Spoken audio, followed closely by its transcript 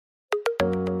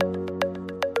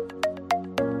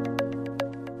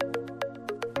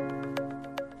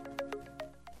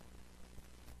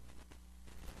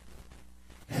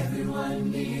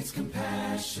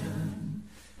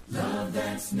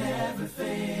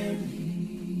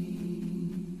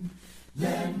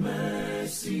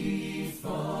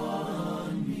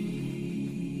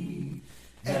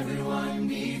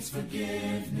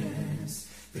forgiveness,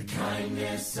 the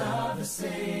kindness of the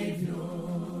Savior,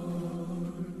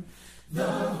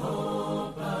 the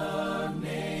hope of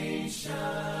nations.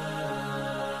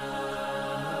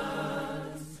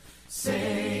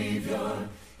 Savior,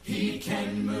 He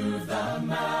can move the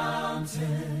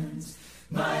mountains.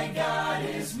 My God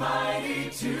is mighty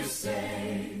to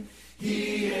save.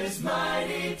 He is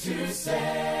mighty to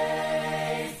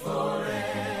save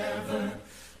forever.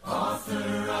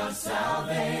 Author of salvation,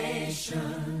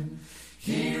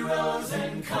 He rose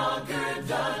and conquered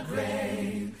the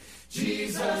grave.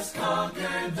 Jesus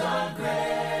conquered the grave.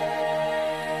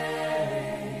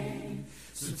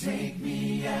 So take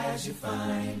me as you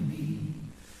find me,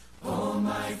 all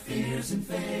my fears and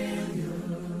failures.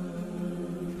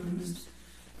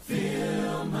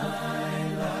 Fill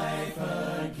my life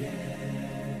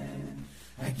again.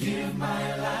 I give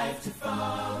my life to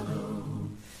follow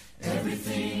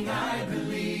everything I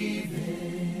believe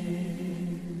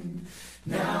in.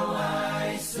 Now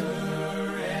I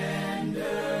surrender.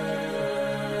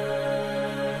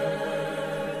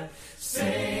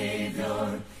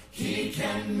 Savior, He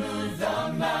can move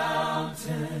the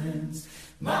mountains.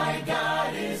 My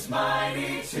God is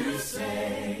mighty to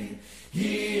save.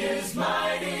 He is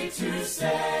mighty to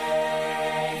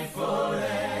save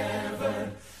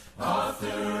forever.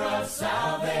 Author of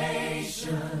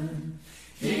salvation,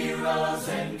 He rose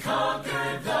and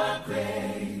conquered the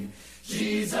grave.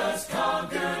 Jesus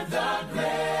conquered the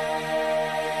grave.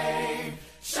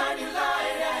 Shine your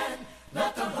light and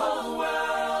let the whole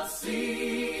world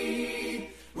see.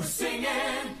 We're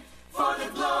singing for the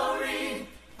glory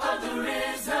of the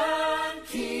risen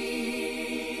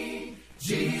King.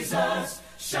 Jesus,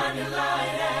 shine your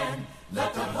light and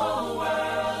let the whole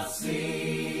world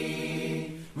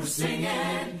see. We're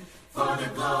singing for the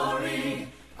glory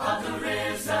of the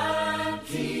risen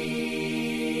King.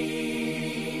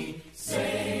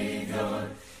 Savior,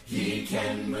 He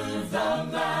can move the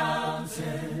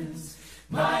mountains.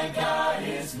 My God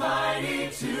is mighty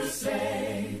to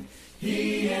save.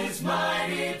 He is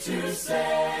mighty to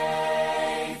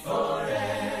save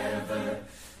forever.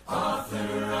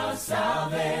 Author of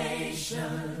salvation,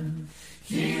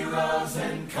 He rose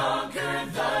and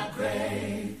conquered the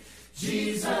grave.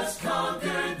 Jesus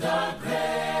conquered the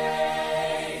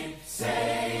grave.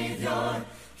 Savior,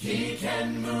 He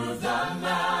can move the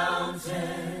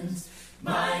mountains.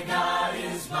 My God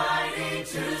is mighty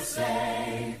to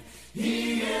save.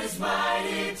 He is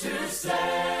mighty to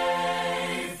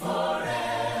save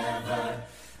forever.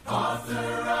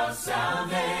 Author of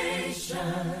salvation,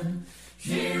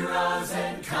 He rose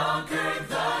and conquered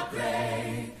the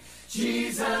grave.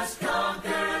 Jesus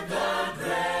conquered the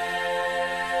grave.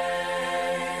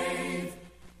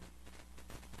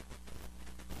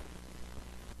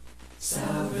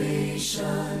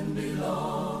 Salvation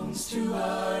belongs to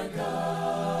our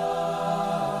God,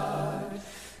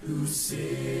 who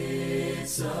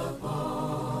sits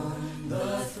upon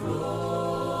the throne,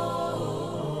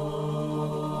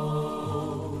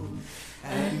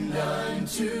 and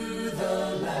unto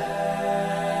the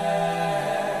Lamb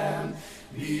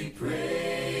be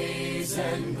praise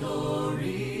and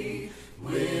glory,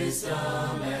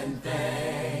 wisdom and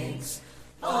thanks,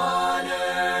 honor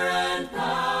and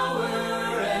power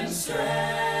and strength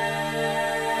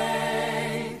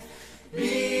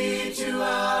be to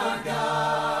our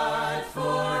God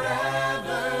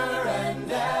forever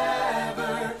and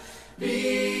ever.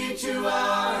 Be to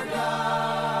our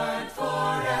God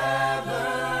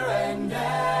forever and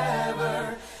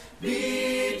ever.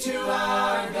 Be to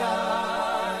our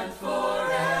God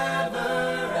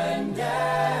forever and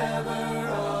ever.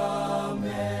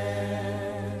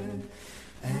 Amen.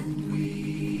 And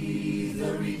we,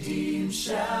 the redeemed,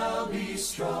 shall be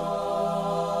strong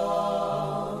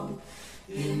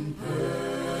in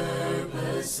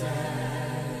purpose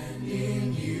and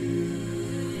in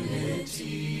unity,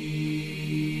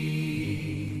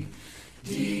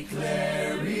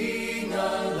 declaring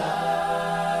aloud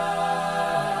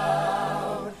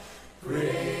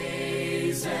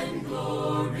praise and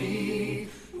glory,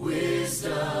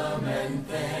 wisdom and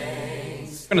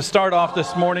thanks. We're going to start off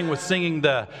this morning with singing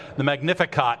the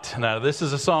Magnificat. Now, this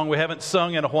is a song we haven't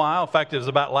sung in a while. In fact, it was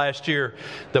about last year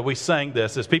that we sang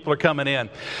this. As people are coming in,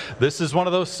 this is one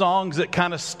of those songs that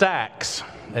kind of stacks.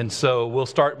 And so we'll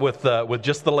start with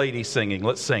just the ladies singing.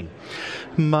 Let's sing.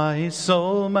 My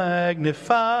soul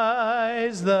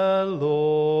magnifies the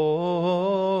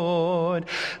Lord.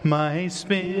 My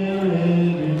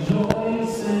spirit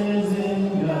rejoices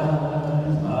in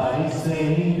God, my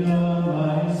Savior.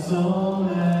 My soul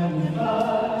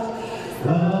magnifies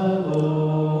the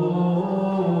Lord.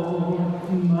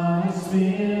 My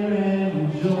spirit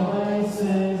rejoices.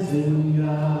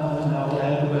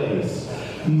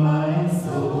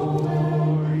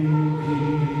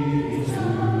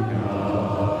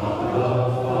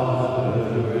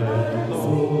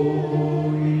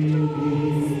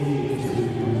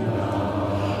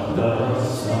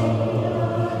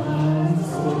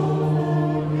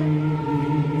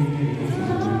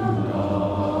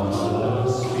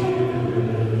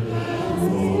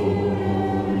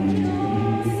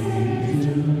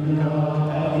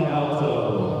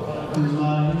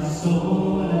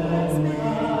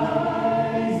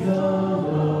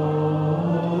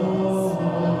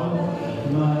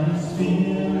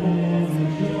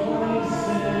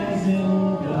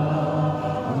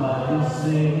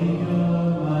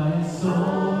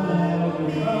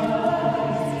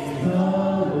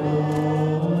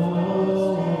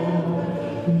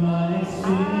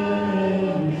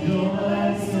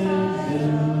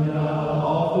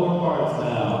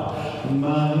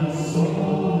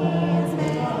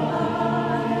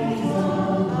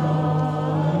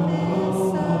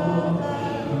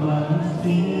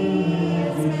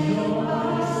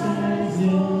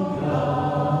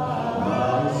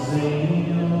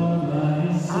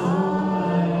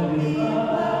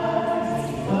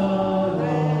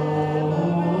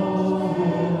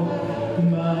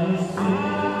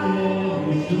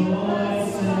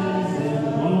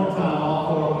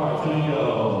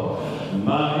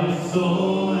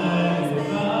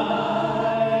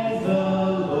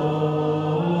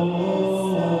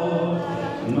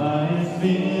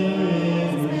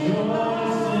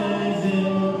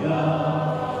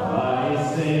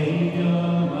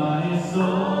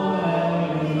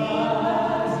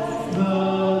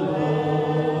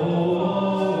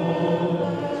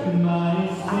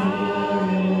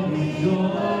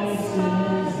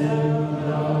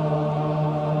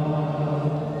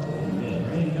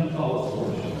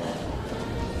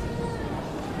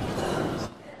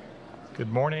 Good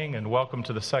morning and welcome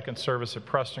to the second service at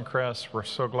Preston Crest. We're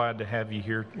so glad to have you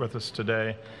here with us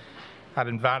today. I'd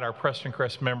invite our Preston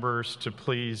Crest members to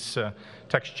please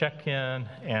text check-in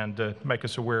and make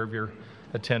us aware of your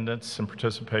attendance and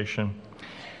participation.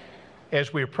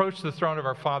 As we approach the throne of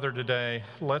our Father today,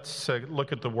 let's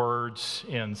look at the words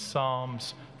in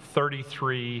Psalms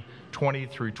 33, 20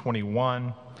 through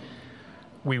 21.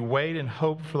 We wait and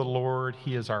hope for the Lord.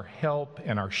 He is our help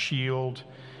and our shield.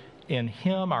 In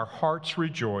him our hearts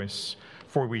rejoice,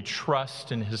 for we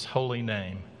trust in his holy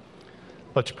name.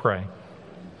 Let's pray.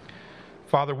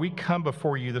 Father, we come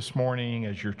before you this morning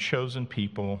as your chosen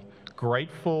people,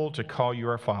 grateful to call you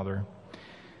our Father.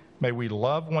 May we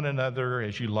love one another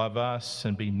as you love us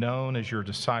and be known as your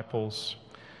disciples.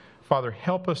 Father,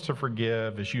 help us to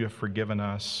forgive as you have forgiven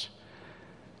us.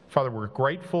 Father, we're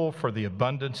grateful for the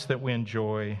abundance that we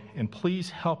enjoy, and please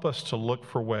help us to look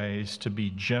for ways to be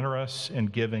generous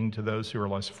and giving to those who are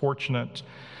less fortunate.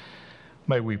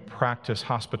 May we practice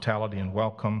hospitality and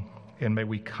welcome, and may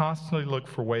we constantly look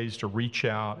for ways to reach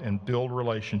out and build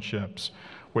relationships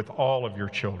with all of your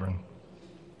children.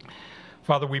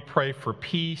 Father, we pray for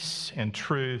peace and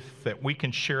truth, that we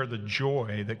can share the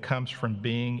joy that comes from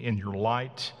being in your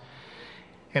light.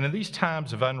 And in these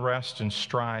times of unrest and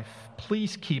strife,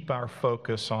 please keep our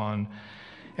focus on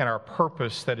and our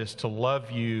purpose, that is to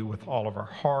love you with all of our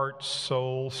heart,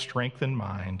 soul, strength, and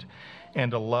mind,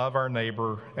 and to love our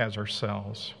neighbor as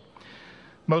ourselves.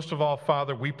 Most of all,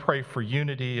 Father, we pray for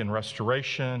unity and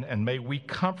restoration, and may we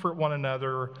comfort one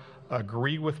another,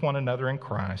 agree with one another in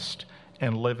Christ,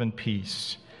 and live in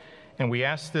peace. And we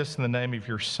ask this in the name of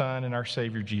your Son and our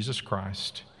Savior, Jesus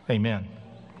Christ. Amen.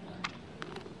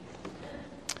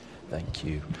 Thank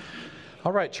you.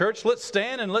 All right, church, let's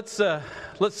stand and let's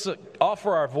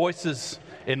offer our voices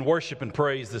in worship and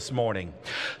praise this morning.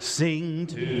 Sing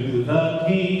to the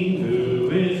King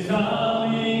who is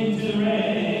coming to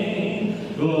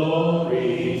reign.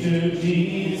 Glory to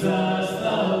Jesus, the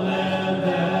Lamb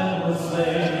that was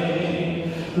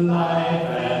slain. Life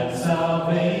and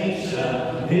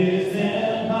salvation his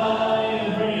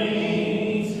empire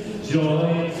brings.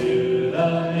 Joy to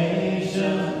the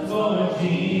nations, for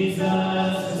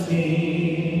Jesus is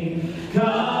King.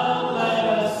 Come, let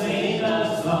us sing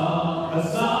a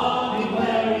song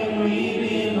declaring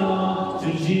we belong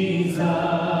to Jesus.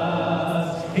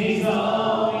 He's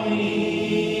all we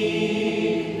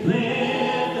need.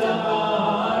 Lift up a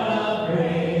heart of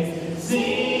praise.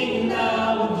 Sing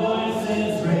now with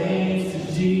voices raised to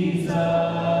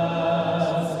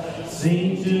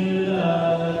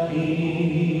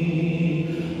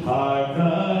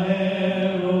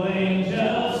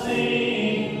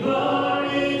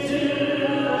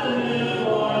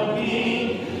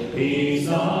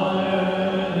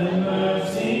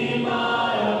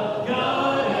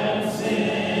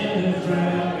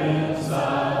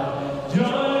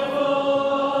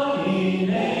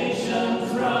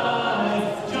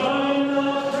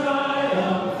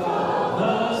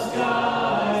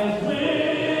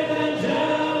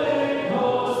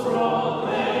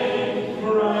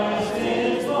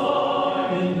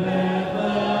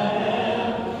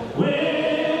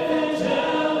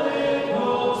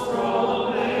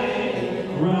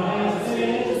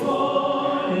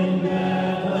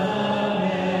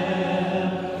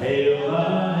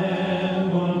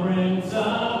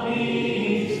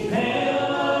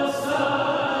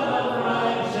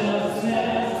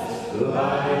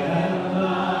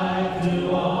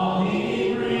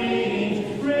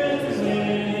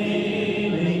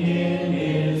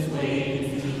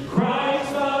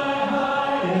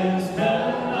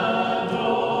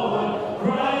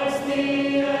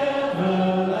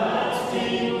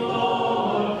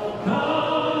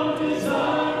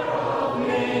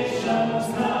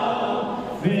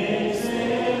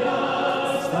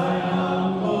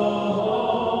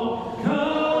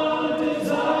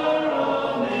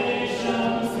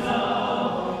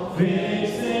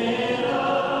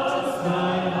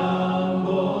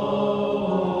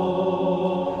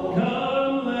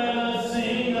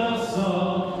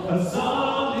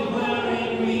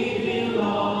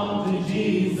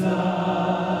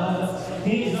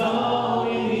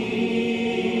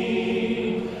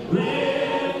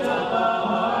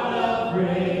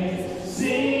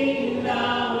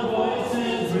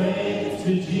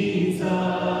to Jesus.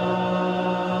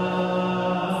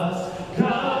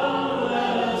 Come,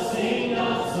 let us sing a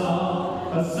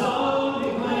song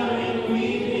declaring we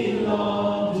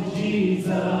belong to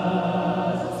Jesus.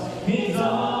 He's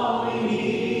all we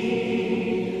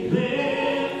need.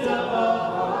 Lift up a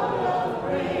heart of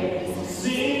praise.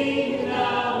 Sing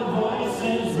now with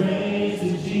voices raised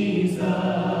to Jesus.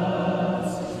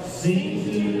 Sing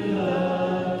to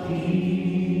the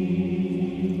King.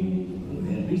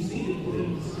 And be seated,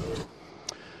 please.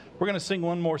 We're going to sing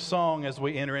one more song as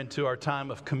we enter into our time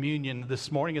of communion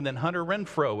this morning, and then Hunter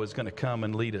Renfro is going to come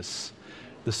and lead us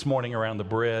this morning around the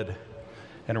bread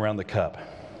and around the cup.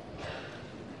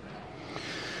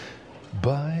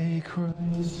 By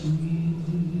Christ we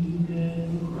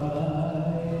and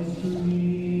Christ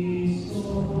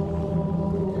restored,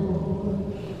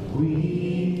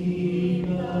 we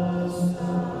the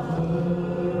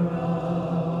suffer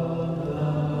of the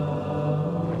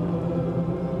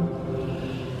world,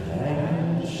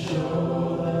 and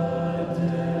show the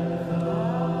death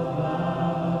of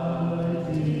our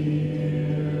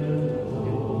dear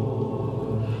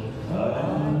Lord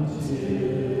until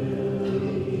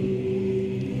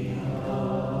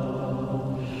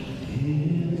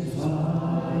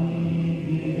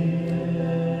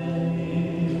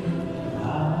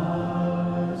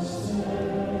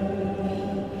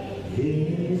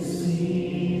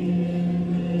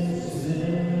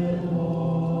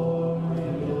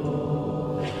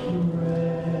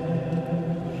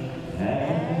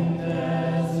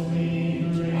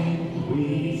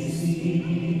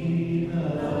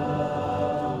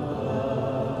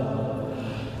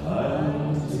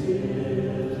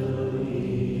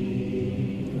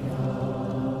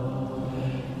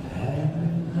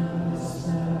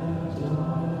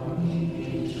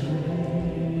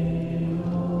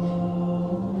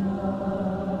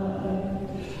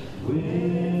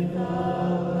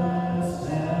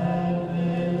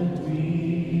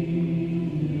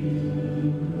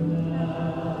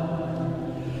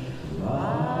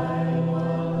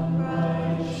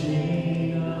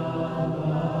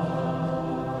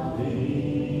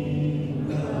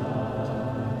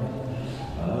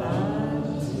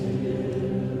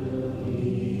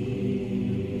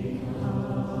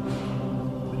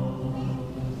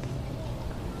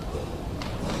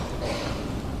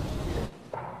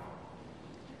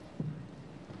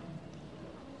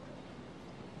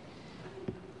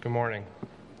Good morning.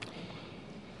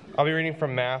 I'll be reading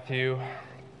from Matthew.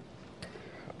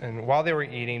 And while they were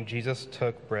eating, Jesus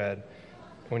took bread.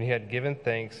 When he had given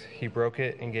thanks, he broke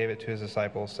it and gave it to his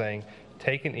disciples, saying,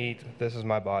 "Take and eat, this is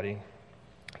my body."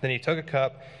 Then he took a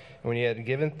cup, and when he had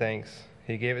given thanks,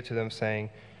 he gave it to them, saying,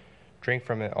 "Drink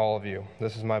from it, all of you.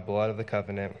 This is my blood of the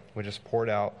covenant, which is poured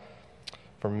out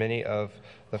for many of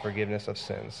the forgiveness of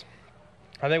sins."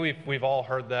 I think we've all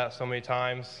heard that so many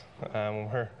times when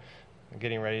we're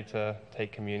getting ready to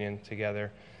take communion together.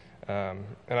 And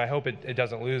I hope it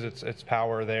doesn't lose its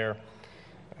power there.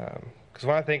 Because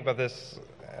when I think about this,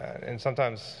 and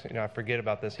sometimes I forget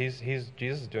about this, Jesus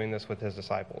is doing this with his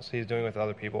disciples. He's doing it with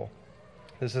other people.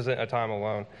 This isn't a time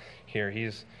alone here.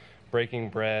 He's breaking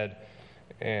bread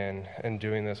and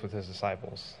doing this with his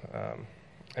disciples.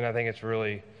 And I think it's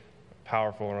really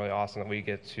powerful and really awesome that we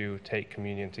get to take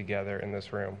communion together in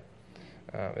this room.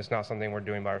 It's not something we're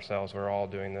doing by ourselves. We're all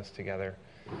doing this together.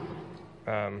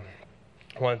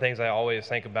 One of the things I always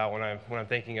think about when I'm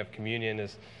thinking of communion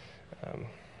is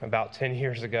about 10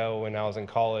 years ago when I was in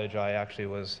college, I actually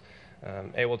was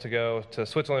able to go to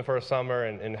Switzerland for a summer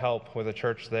and help with a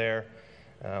church there.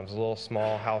 It was a little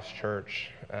small house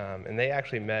church, and they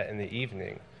actually met in the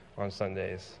evening on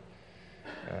Sundays,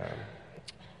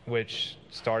 which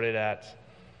started at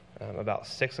about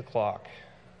 6 o'clock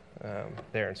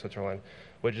there in Switzerland,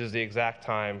 which is the exact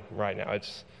time right now.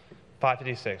 It's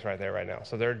 5:56 right there right now.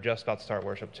 So they're just about to start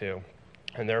worship too.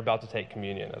 And they're about to take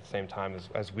communion at the same time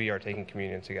as we are taking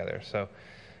communion together. So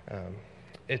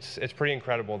it's pretty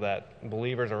incredible that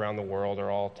believers around the world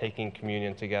are all taking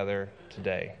communion together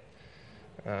today.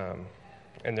 And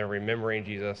they're remembering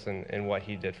Jesus and what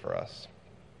he did for us.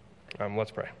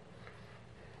 Let's pray.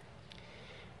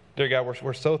 Dear God,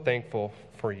 we're so thankful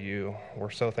for you. We're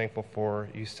so thankful for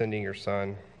you sending your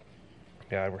son.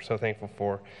 God, we're so thankful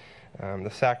for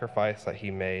the sacrifice that he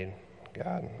made.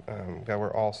 God,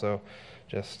 we're also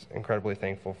just incredibly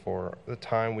thankful for the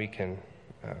time we can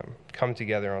come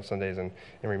together on Sundays and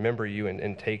remember you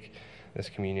and take this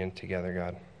communion together,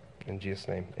 God. In Jesus'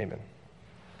 name, amen.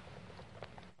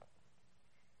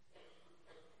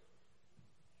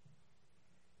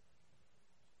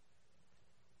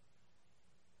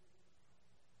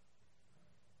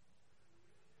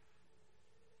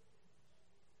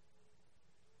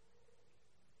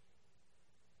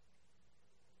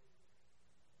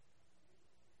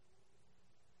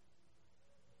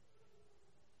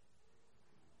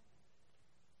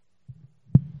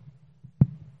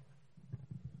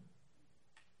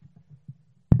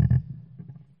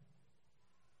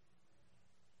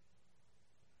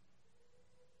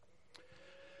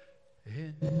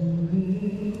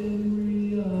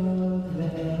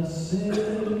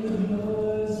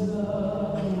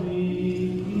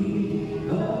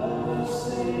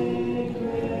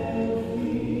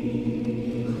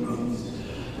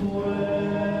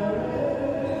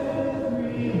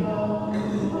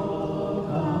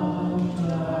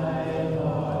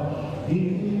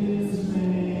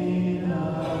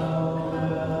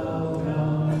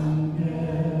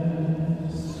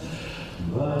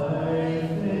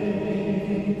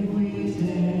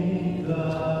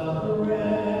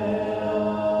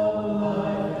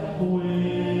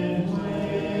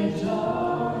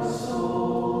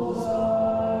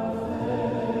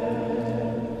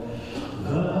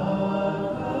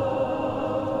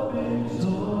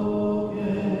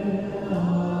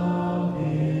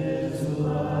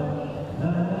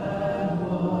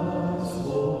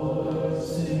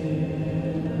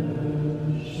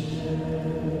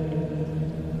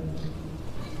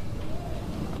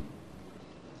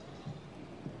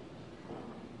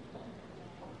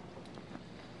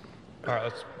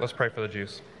 Let's pray for the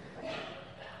juice.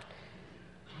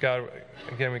 God,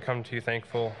 again, we come to you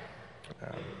thankful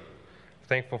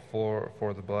for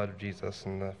the blood of Jesus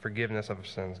and the forgiveness of our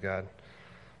sins, God.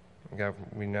 God,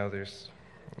 we know there's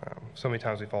so many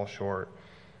times we fall short,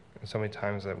 and so many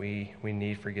times that we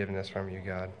need forgiveness from you,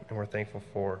 God. And we're thankful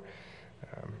for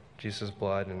Jesus'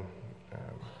 blood and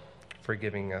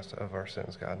forgiving us of our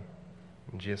sins, God.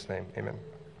 In Jesus' name, amen.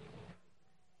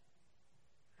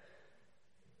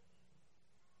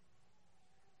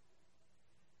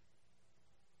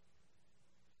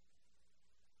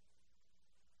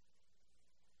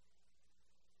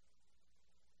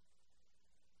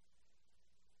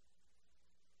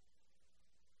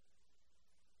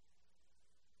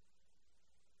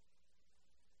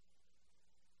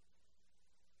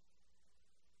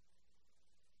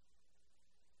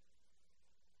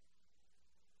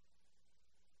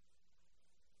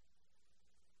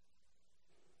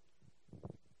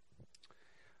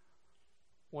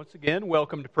 Once again,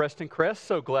 welcome to Preston Crest.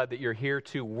 So glad that you're here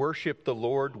to worship the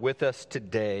Lord with us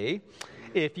today.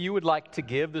 If you would like to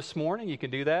give this morning, you can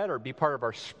do that, or be part of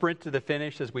our sprint to the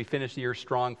finish as we finish the year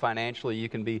strong financially. You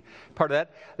can be part of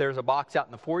that. There's a box out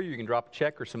in the foyer. You can drop a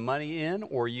check or some money in,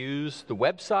 or use the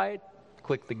website,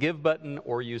 click the give button,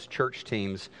 or use church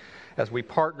teams as we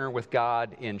partner with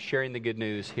God in sharing the good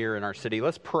news here in our city.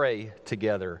 Let's pray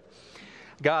together.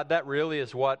 God, that really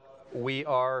is what we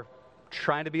are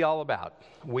trying to be all about.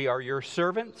 We are your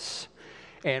servants,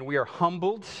 and we are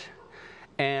humbled,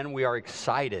 and we are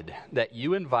excited that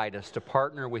you invite us to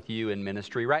partner with you in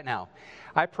ministry. Right now,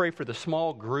 I pray for the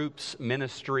small groups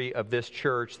ministry of this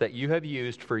church that you have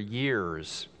used for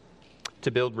years to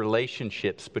build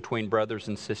relationships between brothers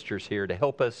and sisters here, to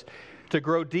help us to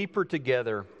grow deeper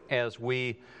together as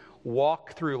we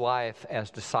walk through life as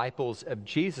disciples of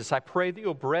Jesus. I pray that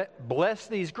you'll bless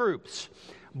these groups,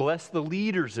 bless the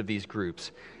leaders of these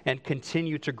groups, and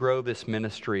continue to grow this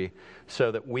ministry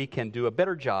so that we can do a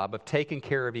better job of taking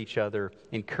care of each other,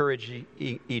 encourage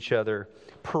each other,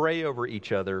 pray over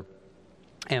each other,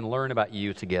 and learn about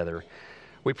you together.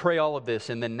 We pray all of this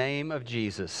in the name of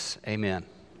Jesus. Amen.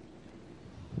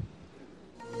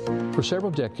 For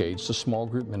several decades, the small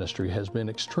group ministry has been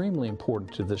extremely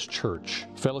important to this church.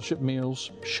 Fellowship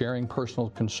meals, sharing personal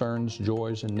concerns,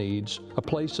 joys, and needs, a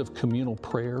place of communal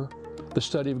prayer, the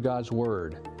study of God's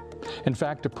Word. In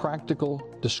fact, a practical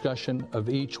discussion of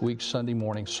each week's Sunday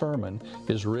morning sermon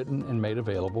is written and made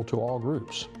available to all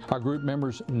groups. Our group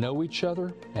members know each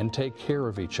other and take care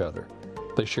of each other.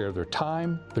 They share their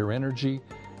time, their energy,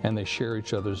 and they share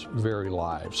each other's very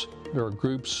lives. There are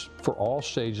groups for all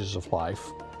stages of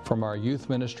life, from our youth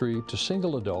ministry to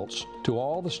single adults to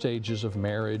all the stages of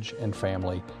marriage and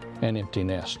family and empty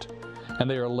nest. And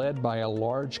they are led by a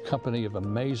large company of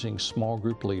amazing small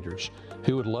group leaders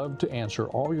who would love to answer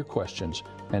all your questions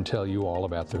and tell you all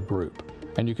about their group.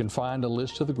 And you can find a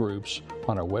list of the groups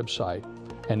on our website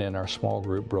and in our small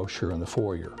group brochure in the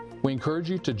foyer. We encourage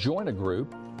you to join a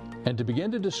group and to begin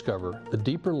to discover the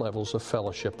deeper levels of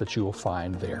fellowship that you will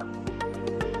find there.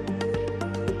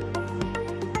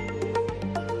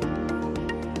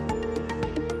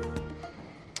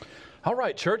 All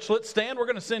right, church, let's stand. We're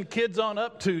going to send kids on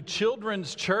up to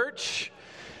Children's Church.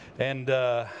 And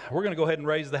we're going to go ahead and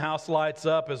raise the house lights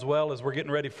up as well as we're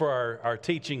getting ready for our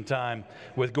teaching time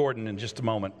with Gordon in just a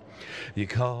moment. You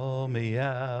call me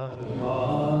out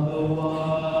on the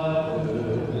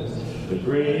waters, the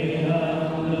great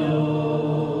unknown,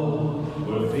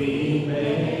 where feet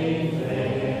may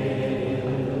fail,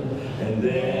 and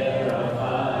there I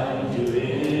find you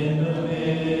in the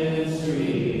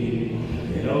mystery,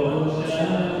 in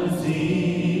ocean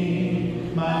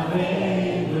sea, my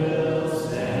faith will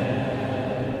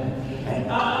stand,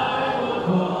 and I will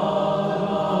call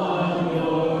upon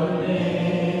your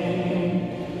name,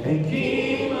 and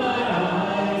keep my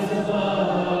eyes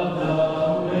above the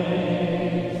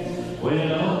waves.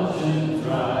 When oceans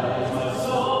rise, my soul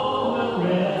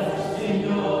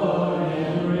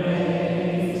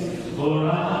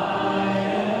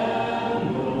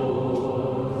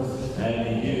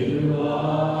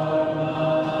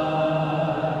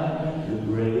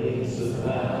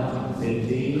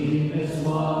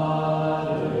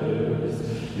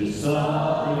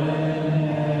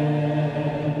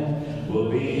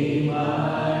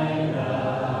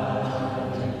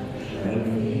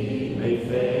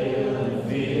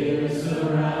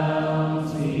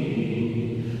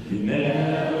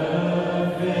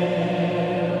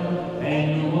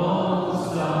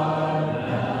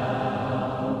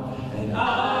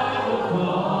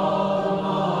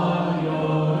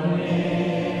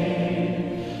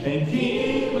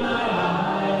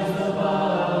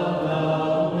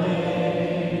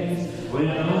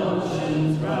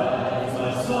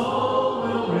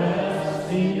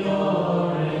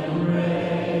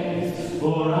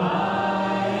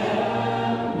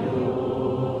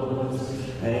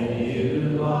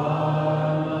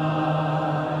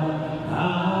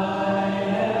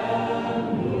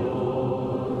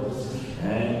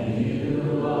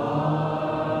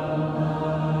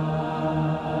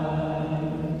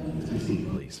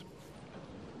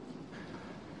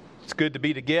good to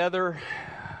be together.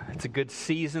 It's a good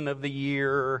season of the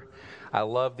year. I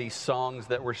love these songs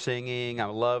that we're singing. I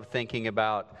love thinking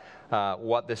about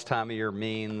what this time of year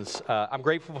means. I'm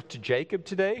grateful to Jacob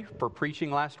today for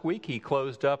preaching last week. He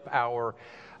closed up our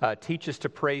Teach Us to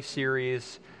Pray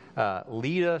series.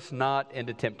 Lead Us Not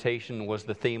into Temptation was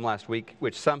the theme last week,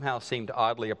 which somehow seemed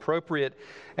oddly appropriate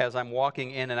as I'm walking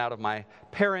in and out of my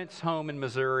parents' home in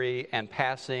Missouri and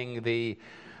passing the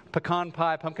pecan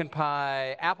pie, pumpkin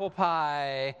pie, apple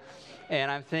pie,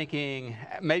 and I'm thinking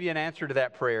maybe an answer to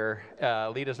that prayer,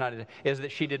 lead us not, is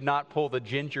that she did not pull the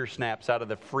ginger snaps out of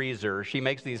the freezer. She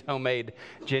makes these homemade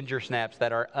ginger snaps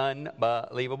that are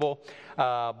unbelievable.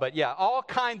 But yeah, all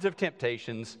kinds of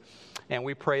temptations, and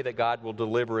we pray that God will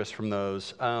deliver us from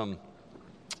those.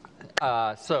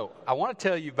 So I want to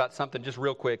tell you about something just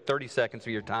real quick, 30 seconds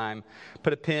of your time.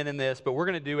 Put a pin in this, but we're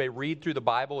going to do a read through the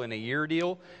Bible in a year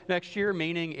deal next year,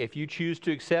 meaning if you choose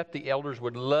to accept, the elders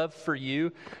would love for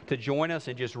you to join us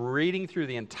in just reading through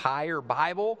the entire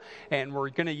Bible. And we're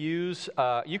going to use,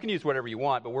 you can use whatever you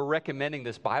want, but we're recommending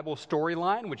this Bible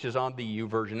Storyline, which is on the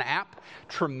YouVersion app.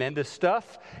 Tremendous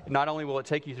stuff. Not only will it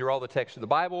take you through all the text of the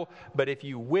Bible, but if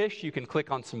you wish, you can click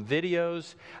on some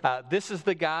videos. This is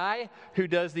the guy who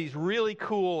does these really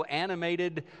cool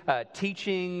animated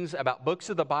teachings about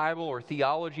books of the Bible or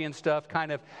theology and stuff,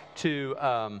 kind of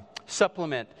to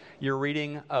supplement your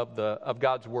reading of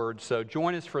God's Word. So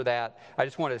join us for that. I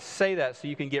just want to say that so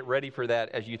you can get ready for that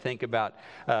as you think about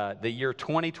the year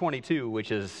 2022,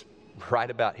 which is right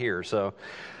about here. So,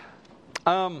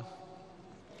 Isla,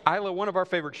 one of our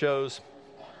favorite shows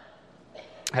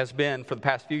has been, for the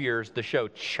past few years, the show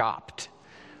Chopped,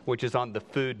 which is on the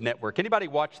Food Network. Anybody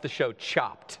watch the show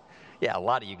Chopped? Yeah, a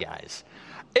lot of you guys.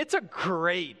 It's a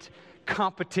great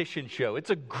competition show.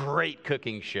 It's a great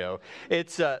cooking show.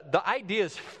 It's the idea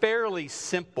is fairly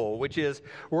simple, which is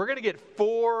we're going to get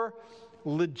 4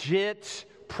 legit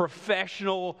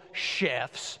professional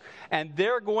chefs, and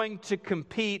they're going to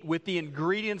compete with the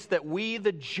ingredients that we,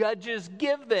 the judges,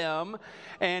 give them,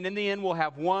 and in the end we'll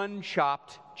have one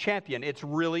Chopped champion. It's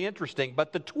really interesting,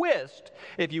 but the twist,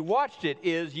 if you watched it,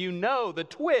 is the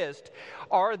twist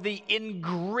are the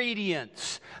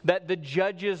ingredients that the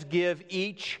judges give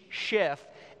each chef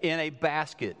in a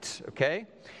basket, okay?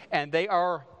 And they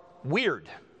are weird.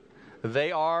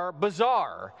 They are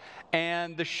bizarre.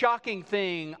 And the shocking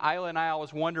thing, Isla and I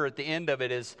always wonder at the end of it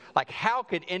is, like, how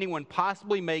could anyone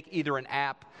possibly make either an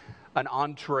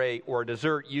entree, or a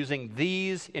dessert using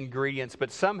these ingredients?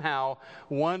 But somehow,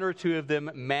 one or two of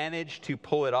them managed to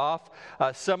pull it off.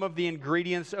 Some of the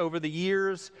ingredients over the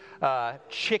years,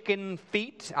 chicken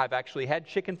feet. I've actually had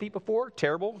chicken feet before.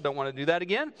 Terrible. Don't want to do that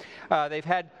again. They've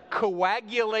had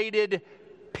coagulated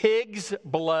pig's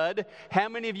blood. How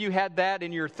many of you had that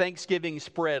in your Thanksgiving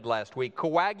spread last week?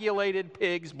 Coagulated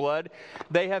pig's blood.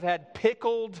 They have had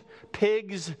pickled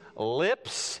pig's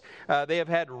lips. They have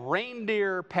had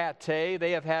reindeer pate.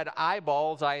 They have had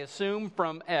eyeballs, I assume,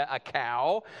 from a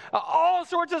cow. All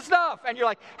sorts of stuff. And you're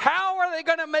like, how are they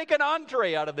going to make an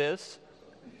entree out of this?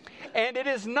 And it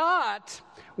is not,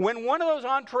 when one of those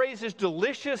entrees is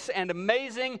delicious and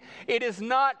amazing, it is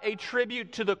not a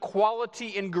tribute to the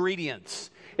quality ingredients.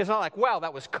 It's not like, wow,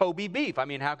 that was Kobe beef. I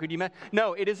mean, how could you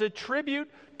No, it is a tribute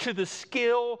to the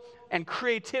skill and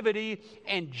creativity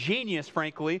and genius,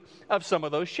 frankly, of some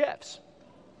of those chefs.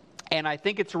 And I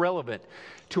think it's relevant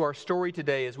to our story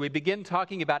today as we begin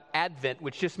talking about Advent,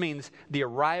 which just means the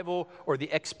arrival or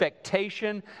the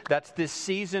expectation. That's this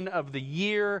season of the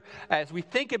year. As we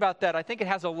think about that, I think it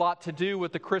has a lot to do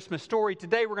with the Christmas story.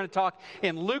 Today we're going to talk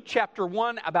in Luke chapter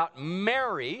 1 about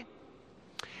Mary,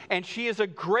 and she is a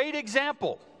great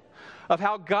example of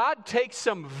how God takes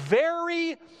some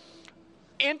very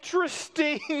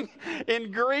interesting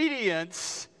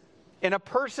ingredients in a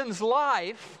person's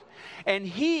life, and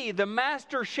he, the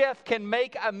master chef, can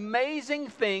make amazing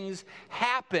things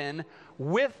happen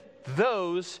with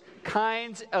those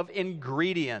kinds of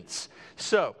ingredients.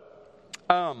 So,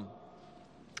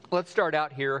 let's start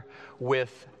out here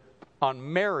with,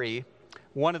 on Mary,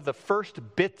 one of the first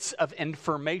bits of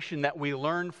information that we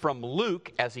learn from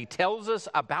Luke as he tells us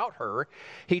about her.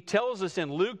 He tells us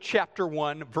in Luke chapter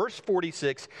 1, verse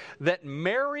 46, that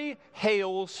Mary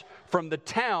hails from the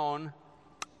town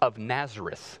of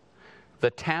Nazareth.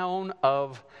 The town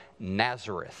of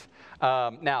Nazareth.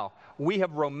 Now, we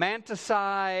have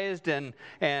romanticized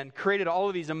and created all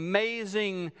of these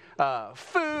amazing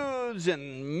foods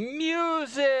and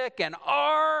music and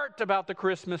art about the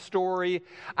Christmas story.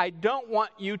 I don't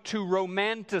want you to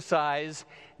romanticize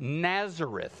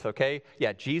Nazareth, okay?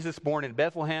 Yeah, Jesus born in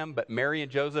Bethlehem, but Mary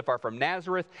and Joseph are from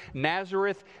Nazareth.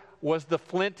 Nazareth was the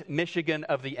Flint, Michigan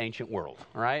of the ancient world,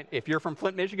 all right? If you're from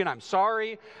Flint, Michigan, I'm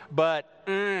sorry, but,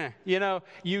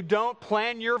 you don't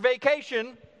plan your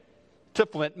vacation to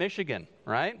Flint, Michigan,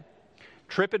 right?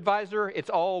 TripAdvisor, it's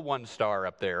all 1 star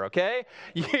up there, okay?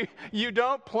 You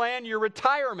don't plan your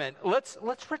retirement. Let's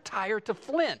retire to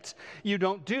Flint. You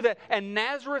don't do that. And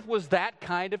Nazareth was that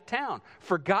kind of town.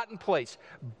 Forgotten place,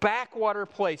 backwater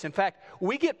place. In fact,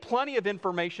 we get plenty of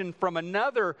information from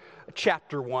another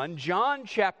chapter 1, John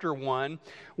chapter 1,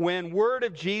 when word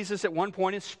of Jesus at one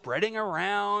point is spreading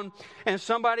around, and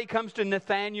somebody comes to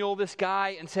Nathanael, this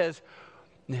guy, and says,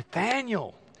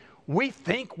 Nathanael, we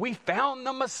think we found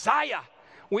the Messiah.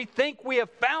 We think we have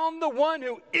found the one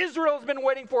who Israel's been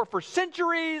waiting for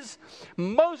centuries.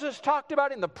 Moses talked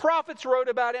about him. The prophets wrote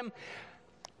about him.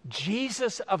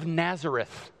 Jesus of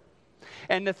Nazareth.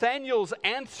 And Nathanael's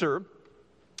answer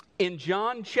in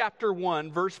John chapter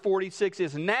 1, verse 46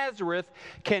 is, Nazareth,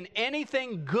 can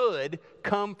anything good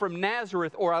come from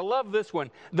Nazareth? Or I love this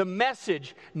one. The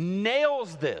Message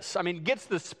nails this. Gets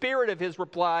the spirit of his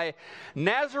reply.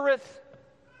 Nazareth,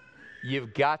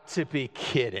 you've got to be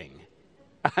kidding.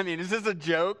 Is this a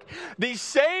joke? The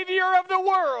Savior of the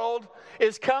world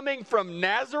is coming from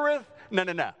Nazareth?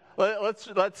 No.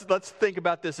 Let's think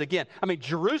about this again.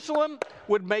 Jerusalem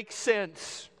would make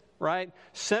sense, right?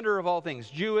 Center of all things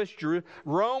Jewish.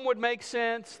 Rome would make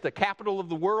sense, the capital of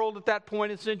the world at that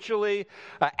point, essentially.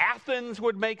 Athens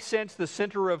would make sense, the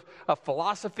center of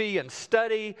philosophy and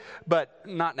study, but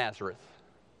not Nazareth.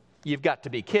 You've got to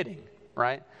be kidding,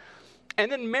 right?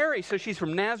 And then Mary, so she's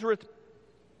from Nazareth.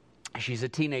 She's a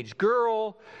teenage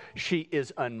girl. She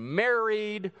is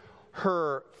unmarried.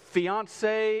 Her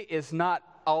fiance is not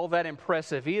all that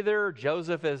impressive either.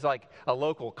 Joseph is like a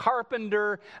local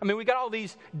carpenter. We got all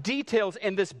these details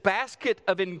in this basket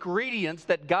of ingredients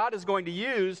that God is going to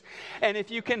use. And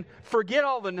if you can forget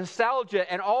all the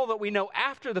nostalgia and all that we know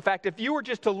after the fact, if you were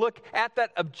just to look at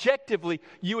that objectively,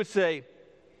 you would say,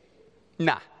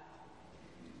 nah.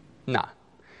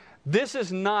 This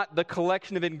is not the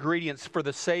collection of ingredients for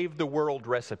the Save the World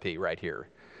recipe right here.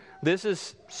 This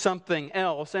is something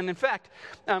else. And in fact,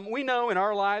 we know in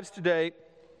our lives today,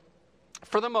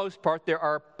 for the most part, there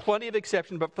are plenty of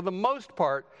exceptions, but for the most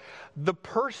part, the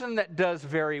person that does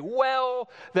very well,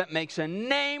 that makes a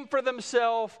name for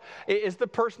themselves, is the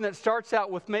person that starts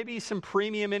out with maybe some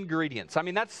premium ingredients.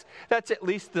 That's at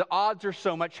least the odds are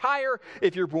so much higher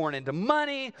if you're born into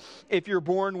money, if you're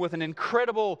born with an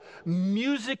incredible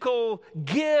musical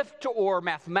gift or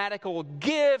mathematical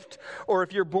gift, or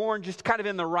if you're born just kind of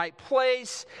in the right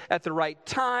place at the right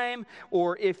time,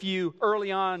 or if you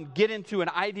early on get into an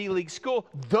Ivy League school.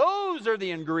 Those are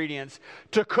the ingredients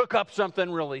to cook up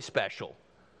something really special.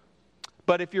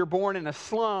 But if you're born in a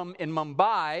slum in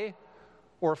Mumbai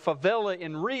or a favela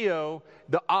in Rio,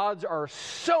 the odds are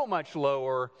so much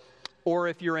lower. Or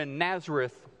if you're in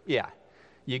Nazareth,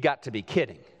 you got to be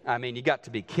kidding. You got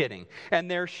to be kidding. And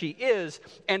there she is.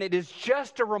 And it is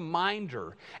just a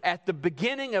reminder at the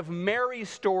beginning of Mary's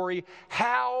story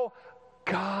how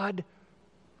God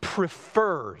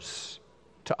prefers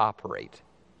to operate.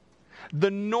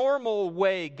 The normal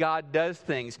way God does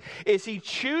things is He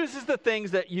chooses the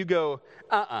things that you go,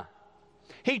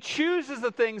 He chooses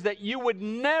the things that you would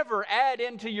never add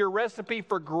into your recipe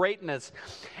for greatness.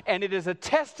 And it is a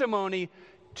testimony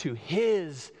to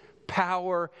His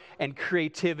power and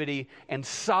creativity and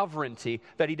sovereignty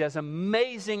that He does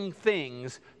amazing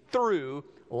things through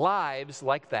lives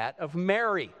like that of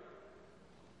Mary.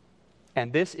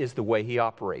 And this is the way He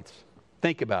operates.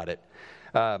 Think about it.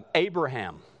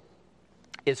 Abraham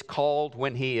is called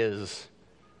when he is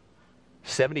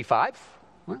 75.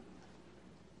 Well,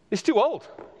 he's too old.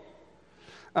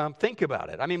 Think about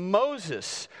it.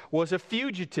 Moses was a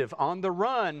fugitive on the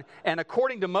run, and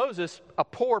according to Moses, a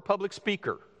poor public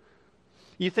speaker.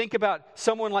 You think about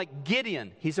someone like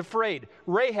Gideon, he's afraid.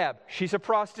 Rahab, she's a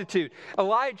prostitute.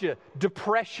 Elijah,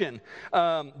 depression.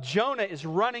 Jonah is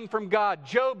running from God.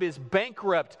 Job is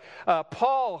bankrupt.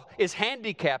 Paul is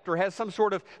handicapped or has some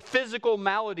sort of physical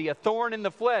malady, a thorn in the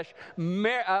flesh.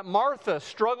 Martha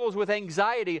struggles with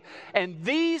anxiety. And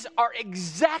these are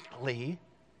exactly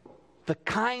the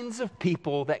kinds of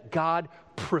people that God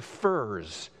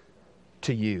prefers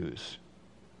to use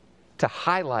to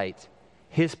highlight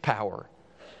His power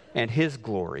and His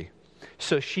glory.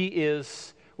 So she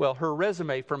is, her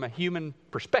resume from a human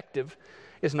perspective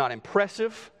is not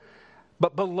impressive,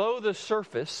 but below the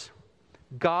surface,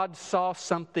 God saw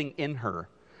something in her,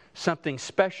 something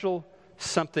special,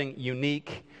 something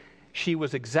unique. She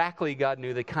was exactly, God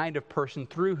knew, the kind of person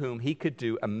through whom He could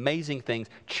do amazing things,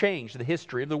 change the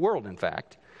history of the world, in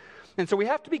fact. And so we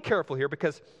have to be careful here,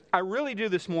 because I really do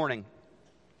this morning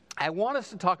I want us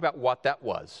to talk about what that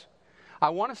was. I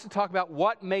want us to talk about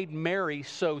what made Mary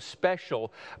so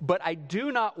special, but I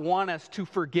do not want us to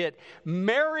forget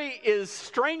Mary is,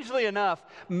 strangely enough,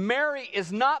 Mary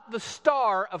is not the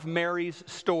star of Mary's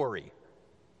story.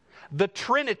 The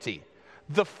Trinity,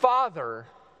 the Father,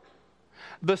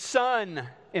 the Son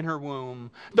in her womb,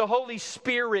 the Holy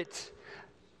Spirit,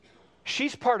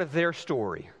 she's part of their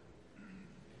story.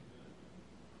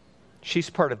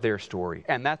 She's part of their story,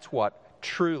 and that's what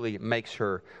truly makes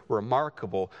her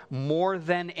remarkable. More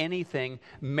than anything,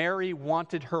 Mary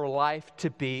wanted her life to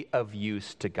be of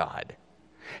use to God.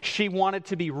 She wanted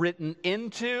to be written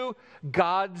into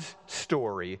God's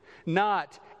story,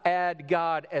 not add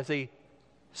God as a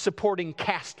supporting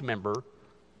cast member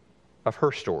of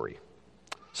her story.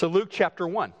 So Luke chapter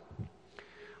 1,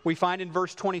 we find in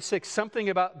verse 26 something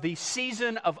about the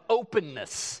season of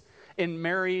openness in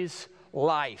Mary's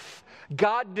life.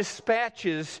 God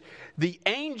dispatches the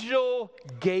angel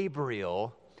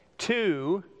Gabriel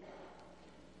to,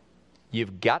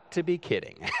 you've got to be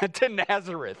kidding, to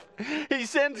Nazareth. He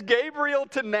sends Gabriel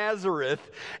to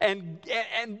Nazareth, and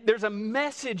there's a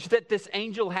message that this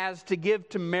angel has to give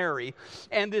to Mary,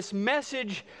 and this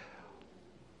message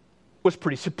was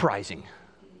pretty surprising.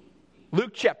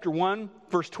 Luke chapter 1,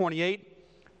 verse 28,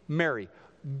 Mary,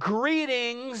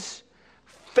 greetings,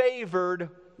 favored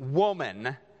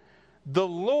woman, the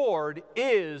Lord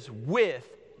is with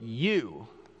you.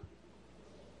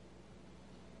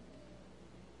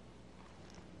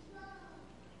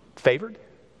 Favored?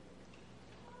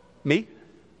 Me?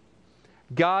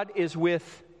 God is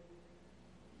with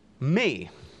me.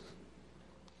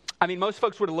 I mean, most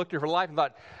folks would have looked at her life and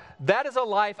thought, that is a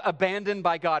life abandoned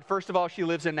by God. First of all, she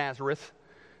lives in Nazareth,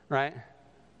 right?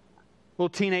 Little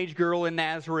teenage girl in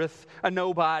Nazareth, a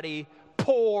nobody,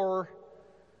 poor.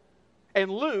 And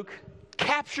Luke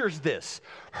captures this,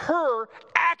 her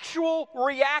actual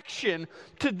reaction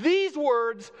to these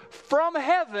words from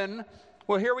heaven.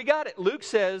 Well, here we got it. Luke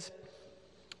says,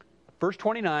 verse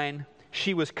 29,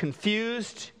 she was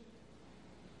confused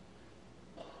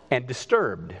and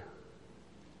disturbed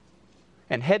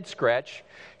and head scratch.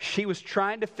 She was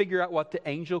trying to figure out what the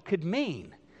angel could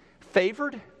mean.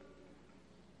 Favored?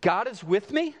 God is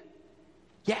with me?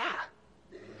 Yeah.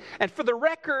 And for the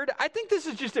record, I think this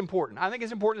is just important. I think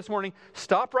it's important this morning.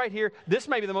 Stop right here. This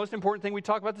may be the most important thing we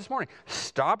talk about this morning.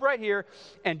 Stop right here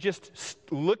and just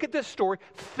look at this story.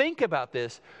 Think about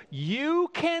this. You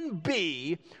can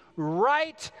be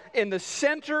right in the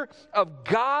center of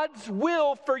God's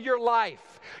will for your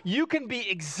life. You can be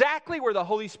exactly where the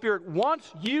Holy Spirit wants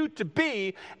you to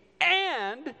be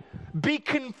and be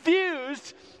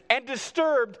confused and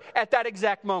disturbed at that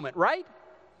exact moment, right?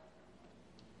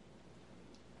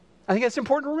 I think that's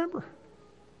important to remember.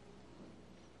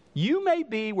 You may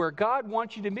be where God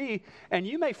wants you to be, and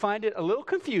you may find it a little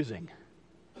confusing,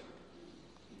 a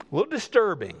little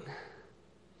disturbing.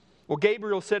 Well,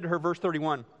 Gabriel said to her, verse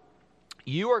 31,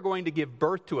 you are going to give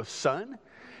birth to a son.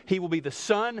 He will be the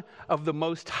Son of the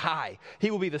Most High.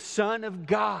 He will be the Son of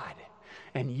God,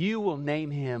 and you will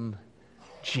name him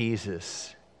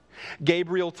Jesus.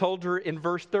 Gabriel told her in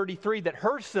verse 33 that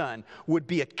her son would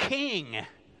be a king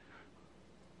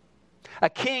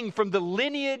from the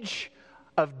lineage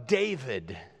of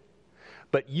David.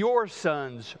 But your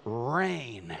son's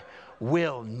reign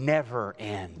will never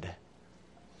end.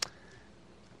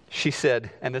 She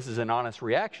said, and this is an honest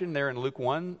reaction there in Luke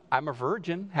 1, I'm a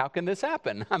virgin. How can this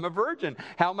happen? I'm a virgin.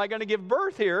 How am I going to give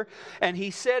birth here? And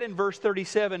he said in verse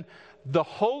 37, the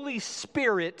Holy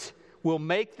Spirit will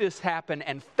make this happen.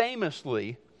 And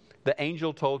famously, the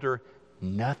angel told her,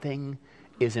 nothing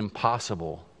is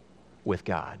impossible with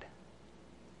God.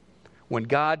 When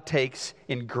God takes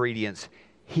ingredients,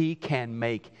 he can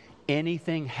make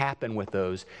anything happen with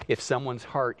those if someone's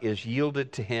heart is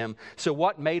yielded to him. So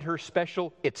what made her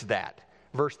special? It's that.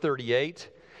 Verse 38,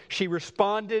 she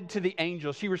responded to the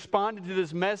angel. She responded to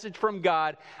this message from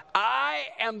God. I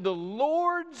am the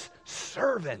Lord's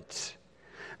servant.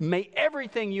 May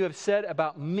everything you have said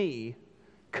about me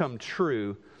come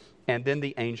true. And then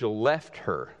the angel left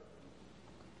her.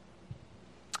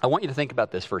 I want you to think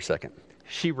about this for a second.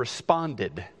 She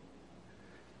responded.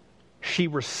 She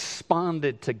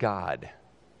responded to God.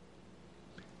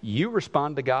 You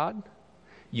respond to God.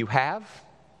 You have.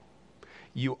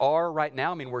 You are right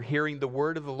now. I mean, we're hearing the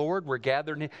word of the Lord. We're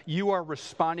gathering. You are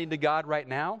responding to God right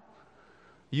now.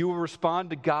 You will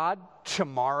respond to God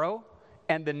tomorrow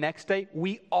and the next day.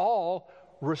 We all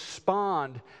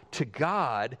respond to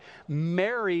God.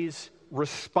 Mary's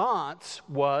response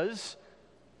was,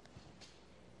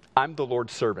 I'm the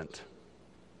Lord's servant.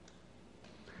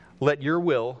 Let your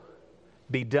will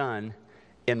be done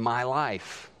in my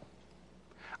life.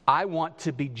 I want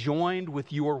to be joined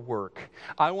with your work.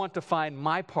 I want to find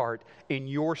my part in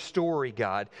your story,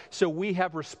 God. So we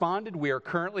have responded. We are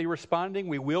currently responding.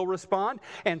 We will respond.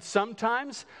 And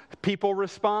sometimes people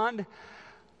respond,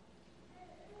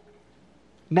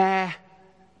 nah,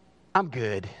 I'm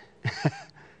good.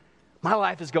 My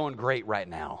life is going great right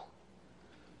now.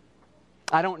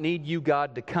 I don't need you,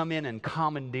 God, to come in and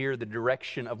commandeer the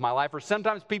direction of my life. Or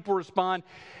sometimes people respond,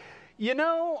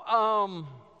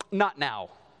 not now.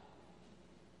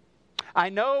 I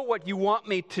know what you want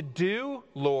me to do,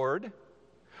 Lord,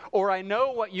 or I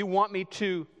know what you want me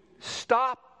to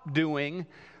stop doing.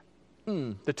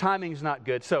 The timing's not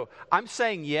good. So I'm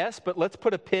saying yes, but let's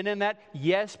put a pin in that.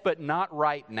 Yes, but not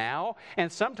right now. And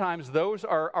sometimes those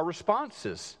are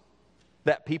responses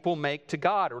that people make to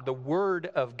God or the Word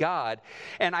of God.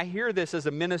 And I hear this as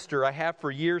a minister. I have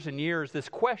for years and years. This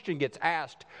question gets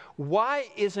asked, why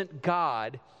isn't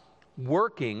God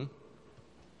working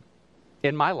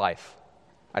in my life?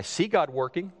 I see God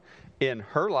working in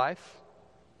her life.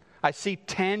 I see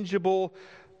tangible,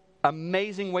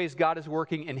 amazing ways God is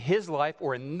working in his life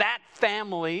or in that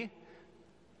family.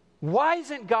 Why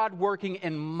isn't God working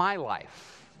in my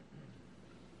life?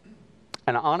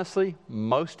 And honestly,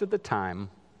 most of the time,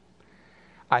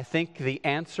 I think the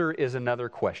answer is another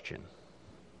question.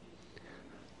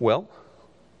 Well,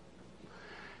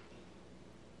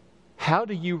 how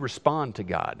do you respond to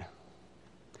God?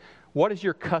 What is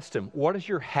your custom? What is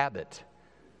your habit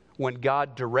when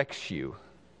God directs you?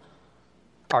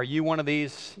 Are you one of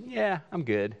these, yeah, I'm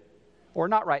good, or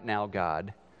not right now,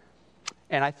 God?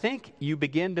 And I think you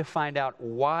begin to find out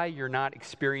why you're not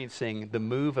experiencing the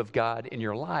move of God in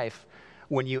your life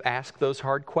when you ask those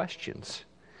hard questions.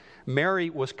 Mary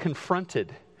was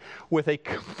confronted with a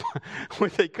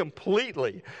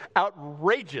completely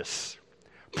outrageous,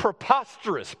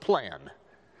 preposterous plan.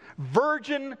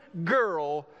 Virgin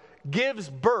girl gives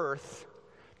birth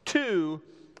to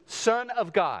Son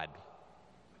of God.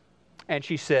 And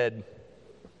she said,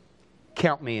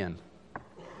 count me in.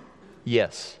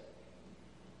 Yes.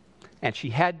 And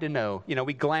she had to know,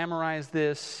 we glamorize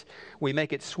this. We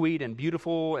make it sweet and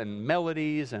beautiful and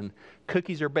melodies and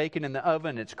cookies are baking in the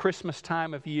oven. It's Christmas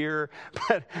time of year.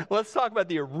 But let's talk about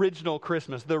the original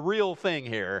Christmas, the real thing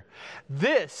here.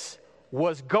 This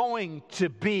was going to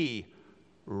be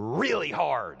really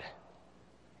hard.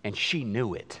 And she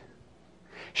knew it.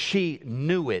 She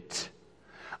knew it.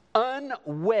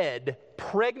 Unwed,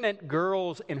 pregnant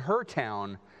girls in her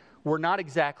town were not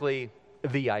exactly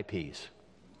VIPs.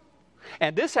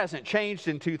 And this hasn't changed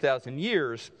in 2,000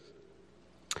 years.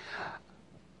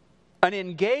 An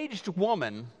engaged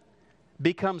woman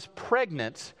becomes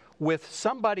pregnant with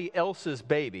somebody else's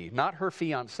baby, not her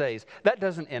fiancé's. That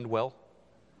doesn't end well.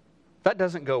 That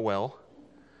doesn't go well.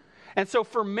 And so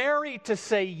for Mary to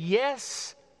say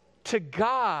yes to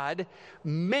God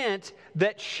meant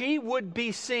that she would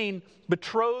be seen,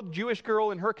 betrothed Jewish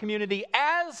girl in her community,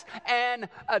 as an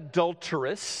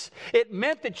adulteress. It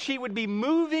meant that she would be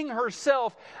moving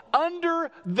herself under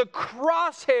the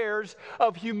crosshairs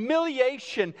of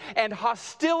humiliation and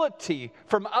hostility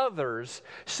from others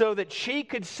so that she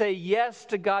could say yes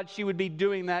to God. She would be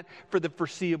doing that for the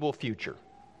foreseeable future.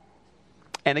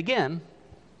 And again,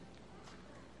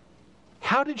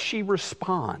 how did she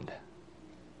respond?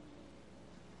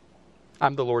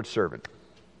 I'm the Lord's servant.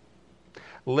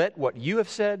 Let what you have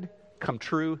said come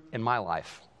true in my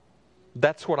life.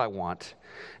 That's what I want.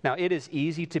 Now, it is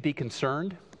easy to be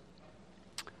concerned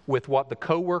with what the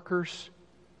coworkers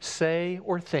say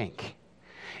or think.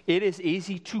 It is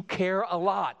easy to care a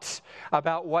lot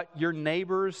about what your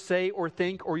neighbors say or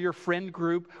think, or your friend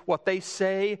group, what they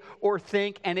say or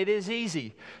think. And it is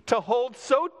easy to hold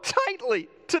so tightly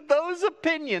to those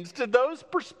opinions, to those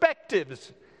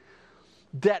perspectives,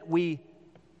 that we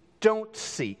don't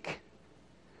seek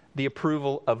the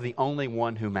approval of the only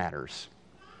one who matters.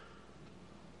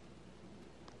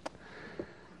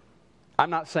 I'm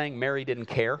not saying Mary didn't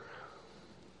care.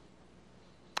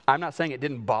 I'm not saying it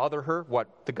didn't bother her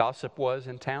what the gossip was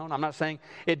in town. I'm not saying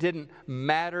it didn't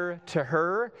matter to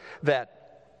her that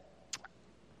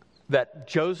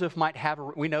Joseph might have,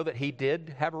 we know that he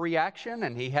did have a reaction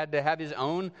and he had to have his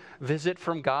own visit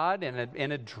from God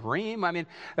in a dream. I mean,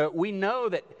 we know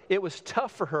that it was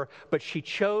tough for her, but she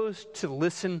chose to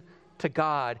listen to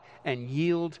God and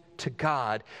yield to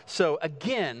God. So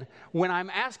again, when I'm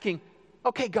asking,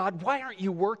 okay, God, why aren't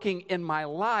you working in my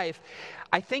life?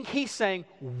 I think he's saying,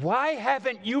 why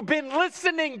haven't you been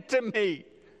listening to me?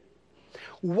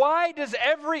 Why does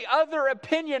every other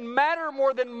opinion matter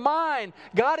more than mine?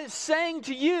 God is saying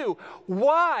to you,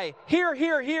 why? Here,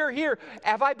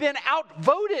 have I been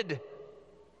outvoted?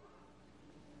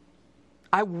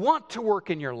 I want to work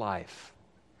in your life.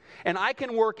 And I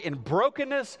can work in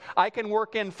brokenness. I can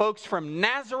work in folks from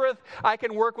Nazareth. I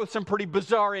can work with some pretty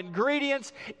bizarre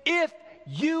ingredients. If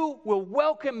you will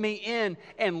welcome me in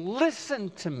and listen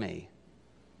to me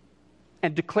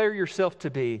and declare yourself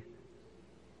to be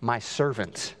my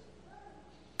servant.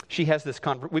 She has this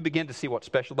we begin to see what's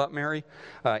special about Mary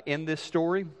in this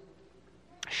story.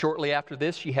 Shortly after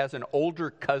this, she has an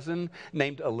older cousin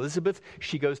named Elizabeth.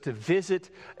 She goes to visit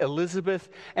Elizabeth,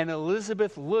 and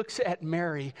Elizabeth looks at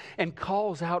Mary and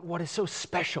calls out what is so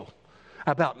special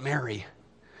about Mary.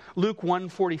 Luke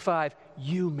 1:45,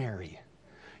 you, Mary,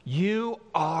 you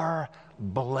are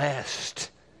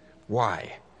blessed.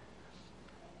 Why?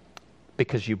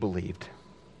 Because you believed.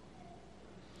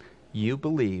 You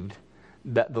believed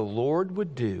that the Lord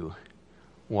would do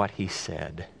what he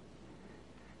said.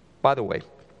 By the way,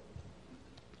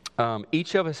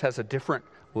 each of us has a different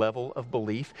level of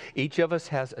belief. Each of us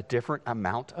has a different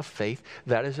amount of faith.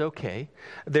 That is okay.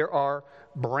 There are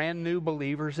brand new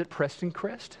believers at Preston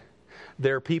Crest.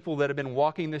 There are people that have been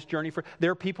walking this journey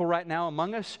there are people right now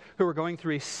among us who are going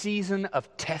through a season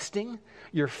of testing.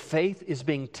 Your faith is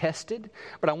being tested.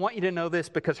 But I want you to know this,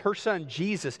 because her son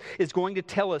Jesus is going to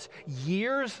tell us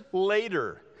years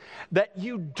later that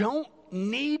you don't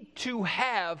need to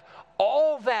have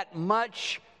all that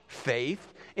much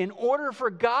faith in order for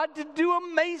God to do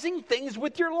amazing things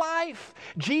with your life.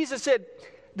 Jesus said,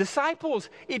 disciples,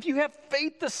 if you have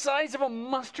faith the size of a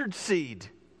mustard seed,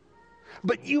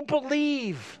 but you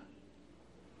believe,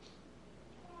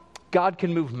 God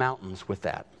can move mountains with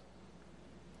that.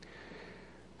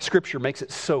 Scripture makes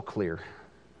it so clear.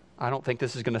 I don't think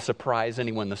this is going to surprise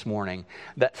anyone this morning,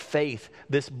 that faith,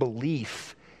 this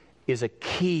belief, is a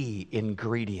key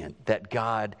ingredient that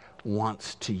God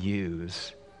wants to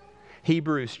use.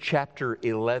 Hebrews chapter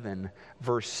 11,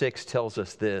 verse 6 tells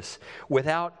us this.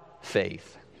 Without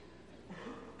faith,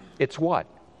 it's what?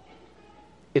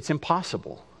 It's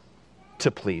impossible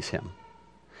to please him.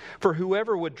 For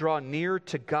whoever would draw near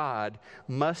to God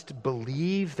must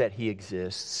believe that he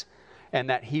exists and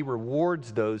that he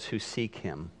rewards those who seek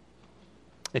him.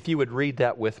 If you would read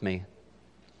that with me.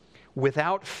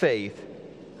 Without faith,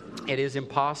 it is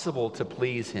impossible to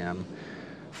please him.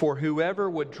 For whoever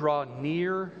would draw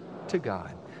near to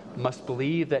God must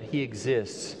believe that he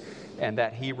exists and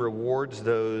that he rewards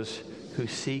those who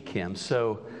seek him.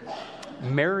 So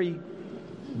Mary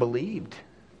believed.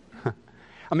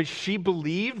 I mean, she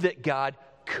believed that God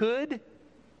could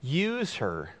use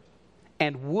her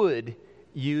and would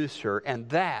use her. And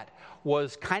that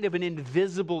was kind of an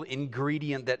invisible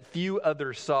ingredient that few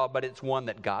others saw, but it's one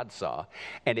that God saw.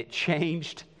 And it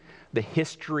changed the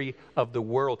history of the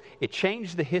world. It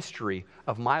changed the history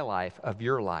of my life, of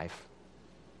your life,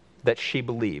 that she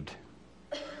believed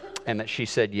and that she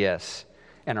said yes,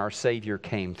 and our Savior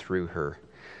came through her.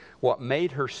 What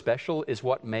made her special is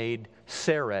what made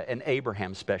Sarah and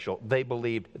Abraham special. They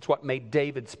believed. It's what made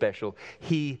David special.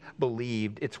 He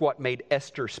believed. It's what made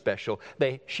Esther special.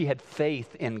 She had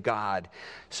faith in God.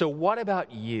 So what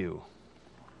about you?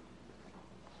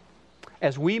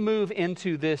 As we move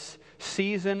into this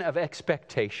season of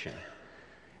expectation,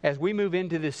 as we move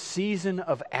into this season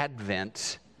of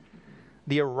Advent,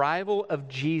 the arrival of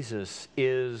Jesus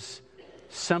is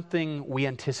something we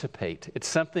anticipate. It's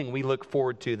something we look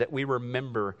forward to, that we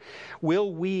remember.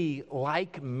 Will we,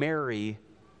 like Mary,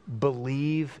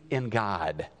 believe in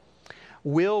God?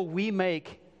 Will we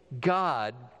make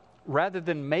God, rather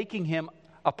than making him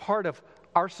a part of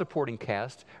our supporting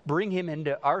cast, bring him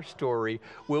into our story,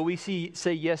 will we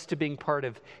say yes to being part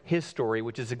of his story,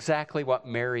 which is exactly what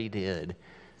Mary did?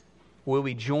 Will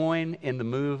we join in the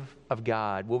move of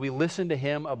God? Will we listen to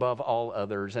him above all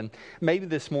others? And maybe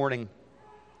this morning,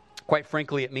 quite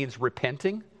frankly, it means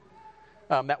repenting.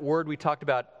 That word we talked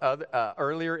about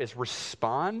earlier is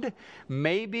respond.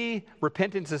 Maybe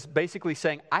repentance is basically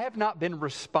saying, I have not been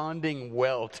responding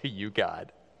well to you,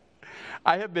 God.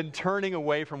 I have been turning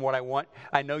away from what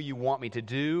I know you want me to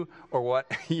do, or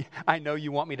what I know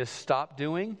you want me to stop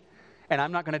doing. And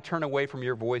I'm not going to turn away from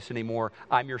your voice anymore.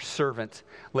 I'm your servant.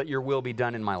 Let your will be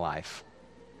done in my life.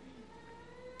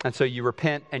 And so you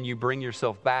repent and you bring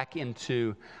yourself back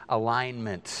into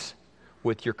alignment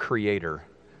with your Creator,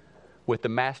 with the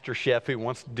master chef who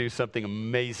wants to do something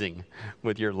amazing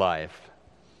with your life.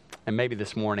 And maybe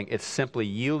this morning it's simply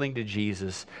yielding to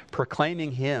Jesus,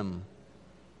 proclaiming him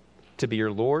to be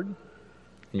your Lord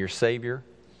and your Savior,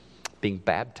 being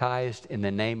baptized in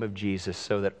the name of Jesus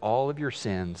so that all of your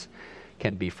sins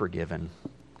can be forgiven.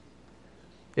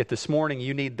 If this morning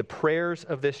you need the prayers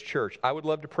of this church, I would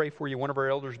love to pray for you. One of our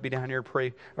elders will be down here to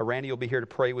pray. Randy will be here to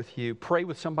pray with you. Pray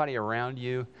with somebody around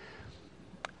you.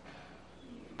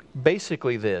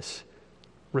 basically this: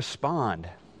 respond.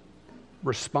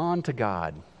 Respond to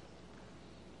God.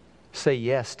 Say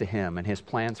yes to Him and His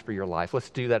plans for your life. Let's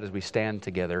do that as we stand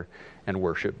together and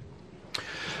worship.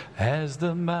 As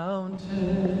the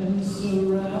mountains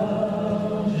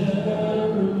surround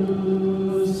Jerusalem,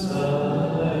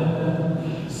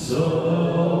 so the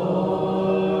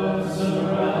Lord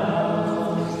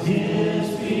surrounds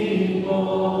His people.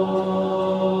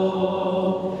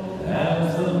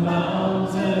 As the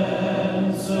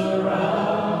mountains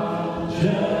surround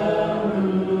Jerusalem,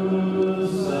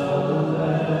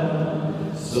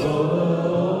 so the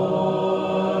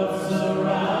Lord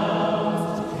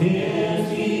surrounds His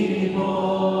people.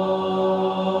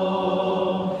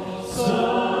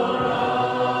 Surround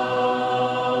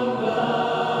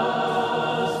us,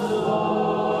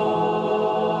 Lord.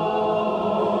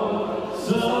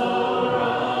 Surround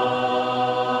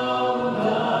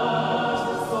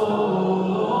us,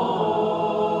 Lord.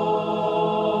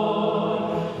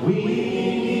 We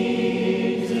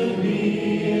need to be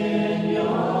in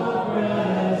your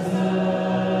presence.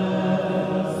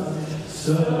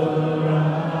 Surround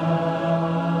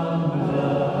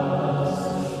us,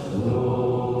 Lord.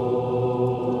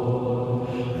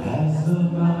 As the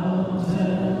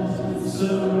mountains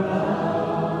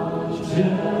surround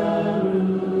Jerusalem,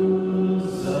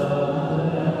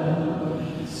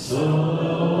 so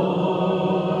the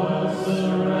Lord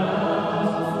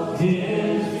surrounds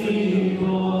His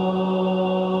people.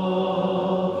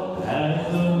 As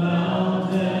the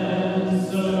mountains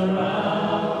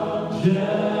surround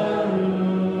Jerusalem,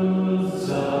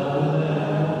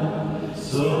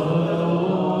 so the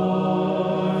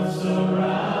Lord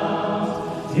surrounds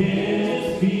His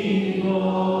people.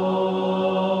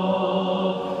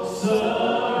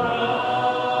 Surround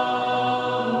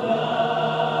us,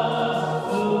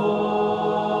 Lord.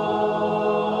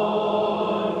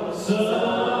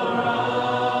 Surround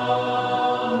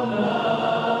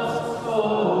us,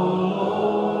 Lord.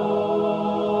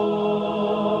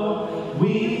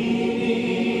 We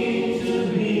need to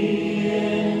be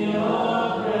in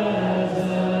your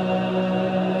presence.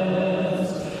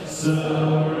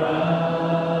 Surround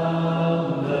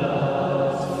us,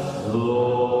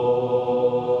 Lord.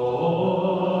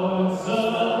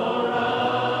 Surround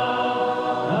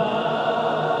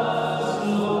us,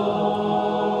 Lord.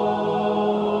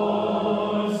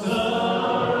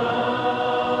 Surround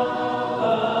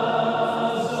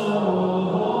us,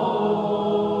 Lord.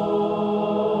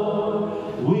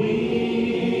 We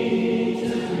need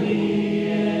to be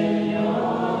in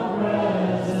your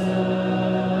presence.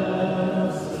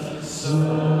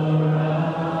 Surround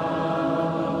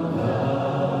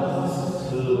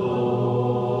us, Lord.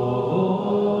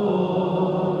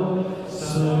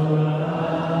 Surround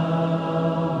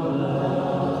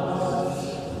us,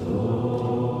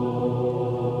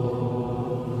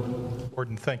 Lord,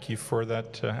 and thank you for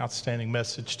that outstanding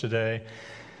message today.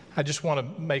 I just want to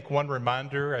make one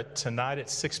reminder. Tonight at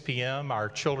 6 p.m., our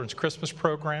children's Christmas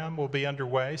program will be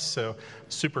underway. So,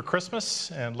 Super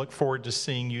Christmas, and look forward to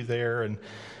seeing you there and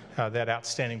that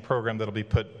outstanding program that'll be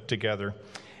put together.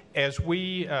 As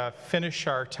we finish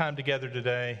our time together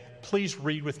today, please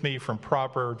read with me from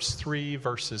Proverbs 3,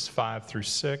 verses 5 through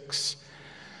 6.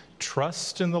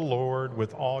 Trust in the Lord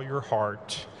with all your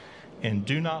heart, and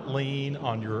do not lean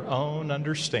on your own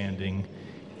understanding.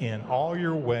 In all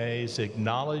your ways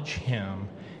acknowledge Him,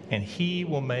 and He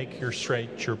will make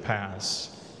straight your paths.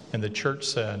 And the church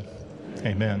said,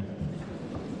 Amen.